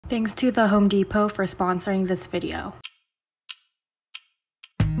Thanks to the Home Depot for sponsoring this video.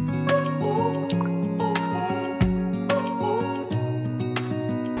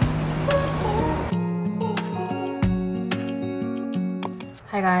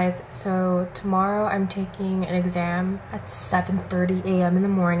 Hi guys, so tomorrow I'm taking an exam at 7:30 a.m. in the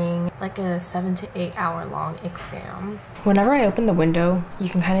morning. It's like a 7 to 8 hour long exam. Whenever I open the window, you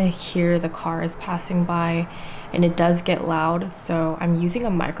can kind of hear the cars passing by and it does get loud, so I'm using a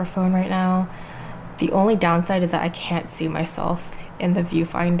microphone right now. The only downside is that I can't see myself in the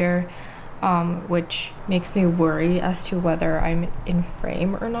viewfinder, which makes me worry as to whether I'm in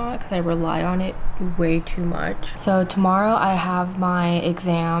frame or not because I rely on it way too much. So tomorrow I have my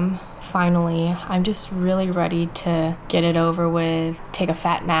exam, finally. I'm just really ready to get it over with, take a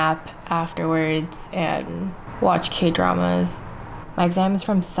fat nap afterwards, and watch K-dramas. My exam is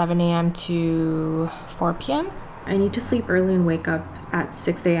from 7 a.m. to 4 p.m. I need to sleep early and wake up at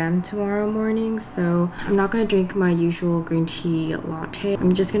 6 a.m. tomorrow morning, so I'm not gonna drink my usual green tea latte.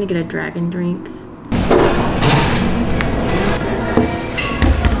 I'm just gonna get a dragon drink.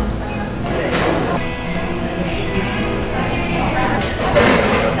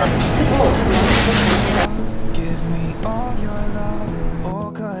 Give me all your love, oh,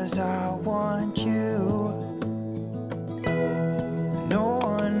 'cause I want you. No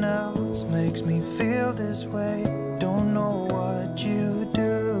one else makes me feel this way. Don't know what you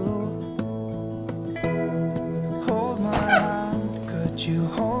do. Hold my hand, could you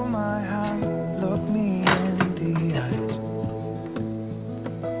hold my hand? Look me in the eyes.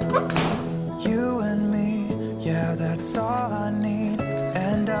 You and me, yeah, that's all I need,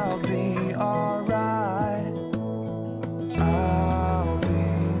 and I'll be alright. I'll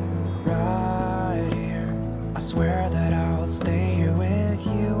be right here. I swear that I'll stay here with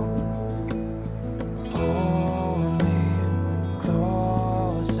you. Hold me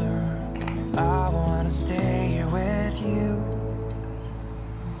closer. I wanna stay here with you.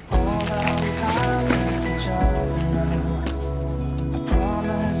 All that we have is each other now. I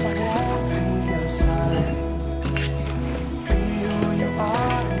promise I won't leave your side. Be who you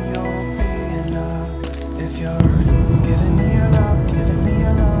are and you'll be enough. If you're giving me your love, giving me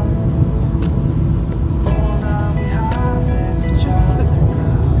your love. All that we have is each other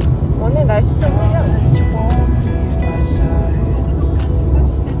now. 오늘 날씨 좀 흐려. Promise you won't leave my side.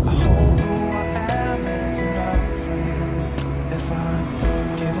 I hope who I am is enough for you. If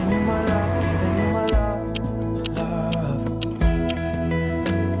I'm giving you my love, giving you my love, love.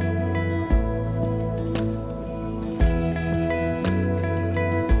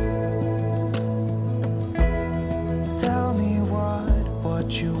 Tell me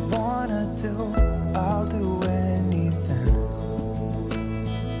what you wanna do. I'll do anything.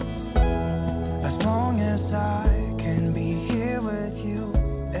 As long as I can be here with you,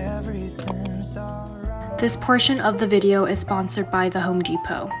 everything's alright. This portion of the video is sponsored by the Home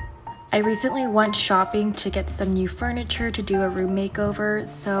Depot. I recently went shopping to get some new furniture to do a room makeover,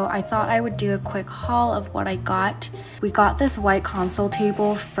 so I thought I would do a quick haul of what I got. We got this white console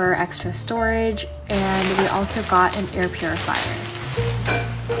table for extra storage, and we also got an air purifier.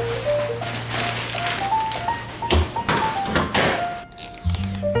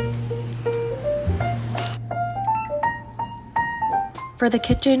 For the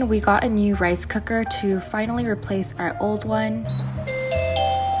kitchen, we got a new rice cooker to finally replace our old one.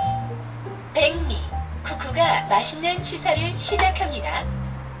 백미, 쿠쿠가 맛있는 취사를 시작합니다.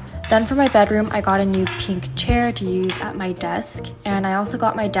 Then for my bedroom, I got a new pink chair to use at my desk, and I also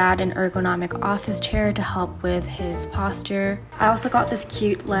got my dad an ergonomic office chair to help with his posture. I also got this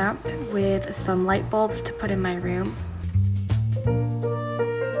cute lamp with some light bulbs to put in my room.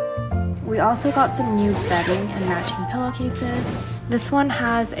 We also got some new bedding and matching pillowcases. This one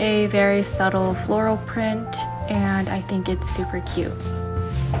has a very subtle floral print, and I think it's super cute.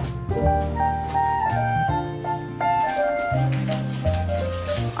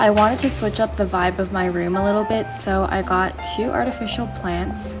 I wanted to switch up the vibe of my room a little bit, so I got 2 artificial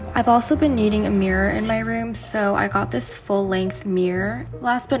plants. I've also been needing a mirror in my room, so I got this full-length mirror.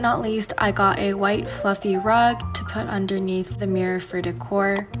 Last but not least, I got a white fluffy rug to put underneath the mirror for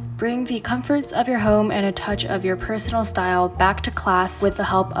decor. Bring the comforts of your home and a touch of your personal style back to class with the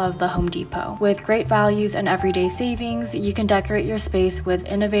help of the Home Depot. With great values and everyday savings, you can decorate your space with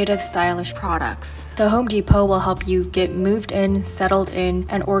innovative, stylish products. The Home Depot will help you get moved in, settled in,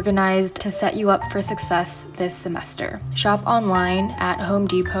 and organized to set you up for success this semester. Shop online at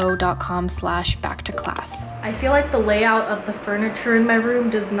homedepot.com/backtoclass. I feel like the layout of the furniture in my room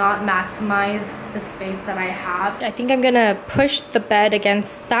does not maximize the space that I have. I think I'm gonna push the bed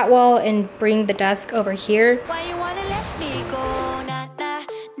against that wall and bring the desk over here. Why you wanna let me go? Nah, nah,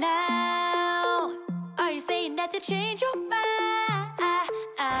 nah. to change your mind.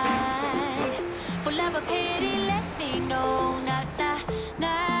 For love or pity, let me know now,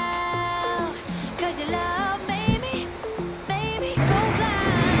 now. Cause your love made me go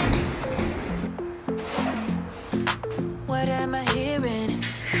blind. What am I hearing?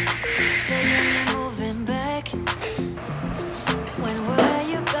 Saying you're moving back. When were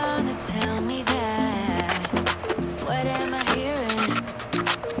you gonna tell me that? What am I hearing?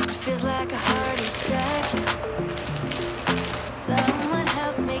 It feels like a heart attack. Someone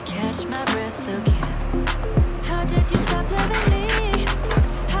help me catch my breath again. How did you stop loving me?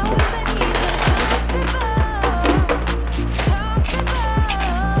 How is that even possible?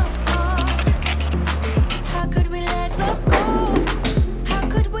 How could we let love go? How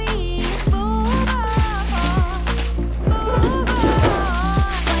could we move on? Move on.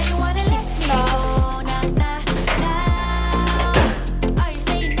 Why you wanna let me go? Nah, nah, nah. Are you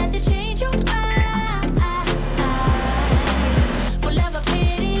saying that to change your mind? For love or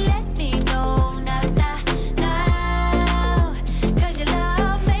pity, let me know now, now. Cause your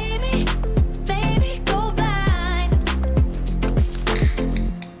love made me go blind.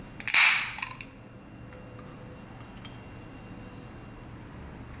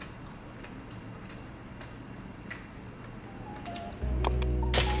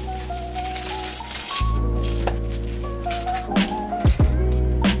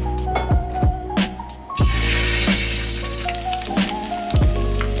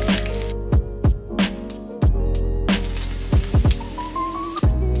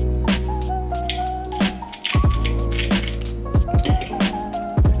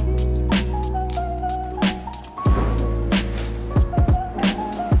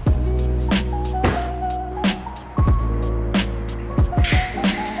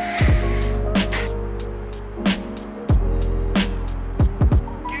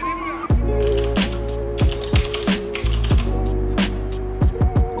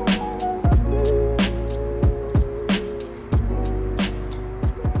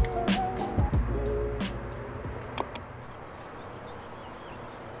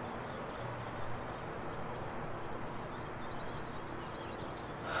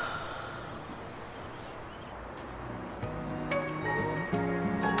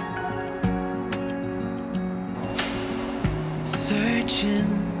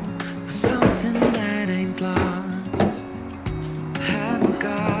 Searching for something that ain't lost. Have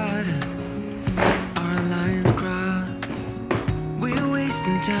forgotten our lines crossed. We're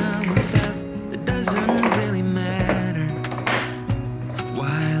wasting time on stuff that doesn't really matter,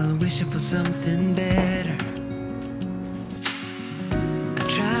 while wishing for something better. I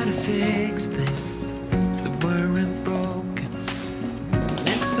try to fix things that weren't broken,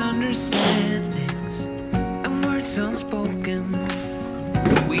 misunderstandings and words unspoken.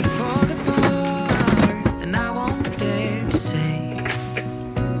 We fall apart, and I won't dare to say,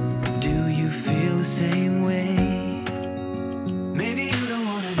 do you feel the same way? Maybe you don't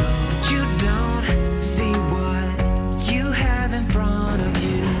wanna know, but you don't see what you have in front of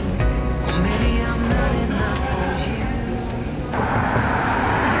you. Or maybe I'm not enough for you.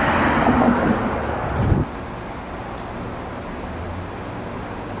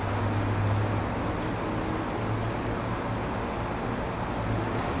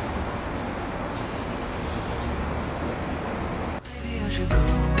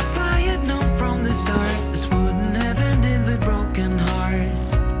 If I had known from the start, this wouldn't have ended with broken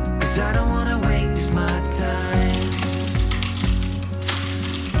hearts. Cause I don't wanna waste my time.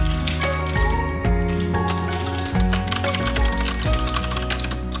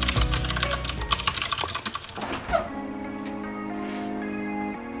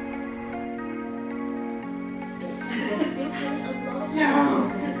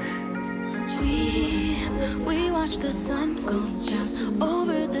 We watch the sun go down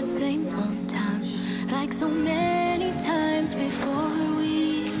over the same old town, like so many times before.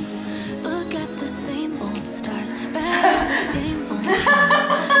 We look at the same old stars, back to the same old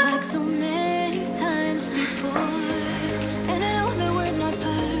house, like so many times before. And I know that we're not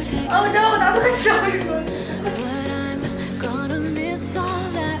perfect. Oh no, that looks so good. But I'm gonna miss all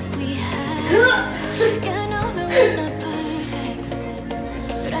that we had. Yeah, I know that we're not perfect,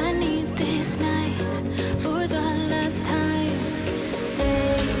 but I need this night for the last time.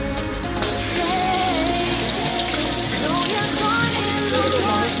 Stay, stay. Know you're gone in the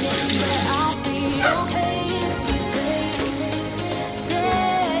morning, but I'll be okay if you stay.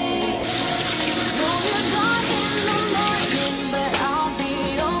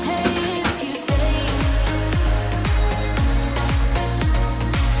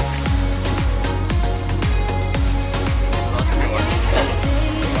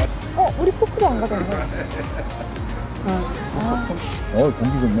 우리 포크도 안 가져온 거야.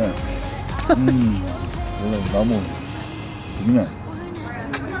 공기 좋네. 원래 나무 좋네.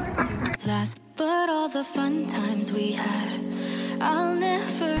 Last, but all the fun times we had, I'll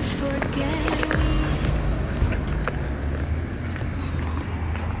never forget.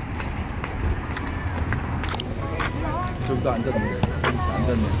 저기다 앉았네.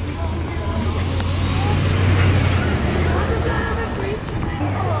 앉았네.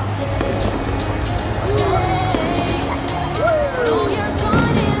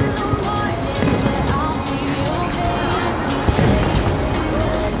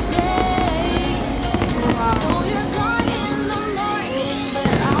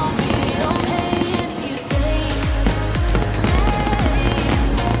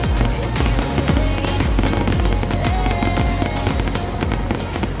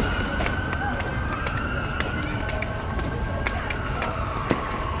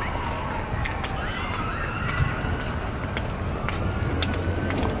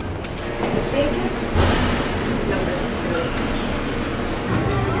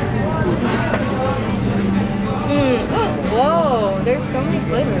 Whoa, there's so many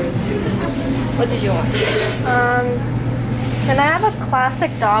flavors. What did you want? Can I have a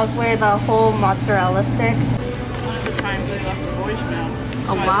classic dog with a whole mozzarella stick? The times they left the voicemail.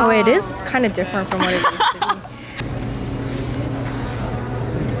 Oh wow. Oh, it is kind of different from what it used to be.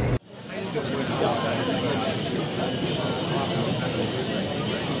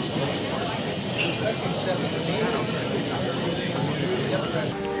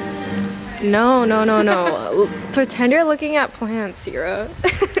 No. Pretend you're looking at plants, Yoora.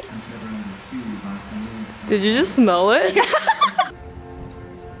 Did you just smell it?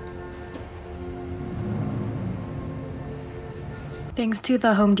 Thanks to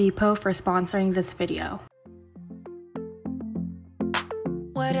the Home Depot for sponsoring this video.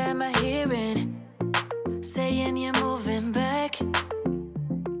 What am I hearing? Saying you're moving back.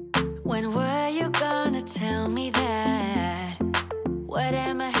 When were you gonna tell me that? What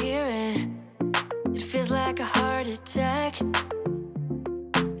am I hearing? It feels like a heart attack.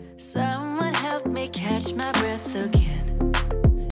 Someone help me catch my breath again.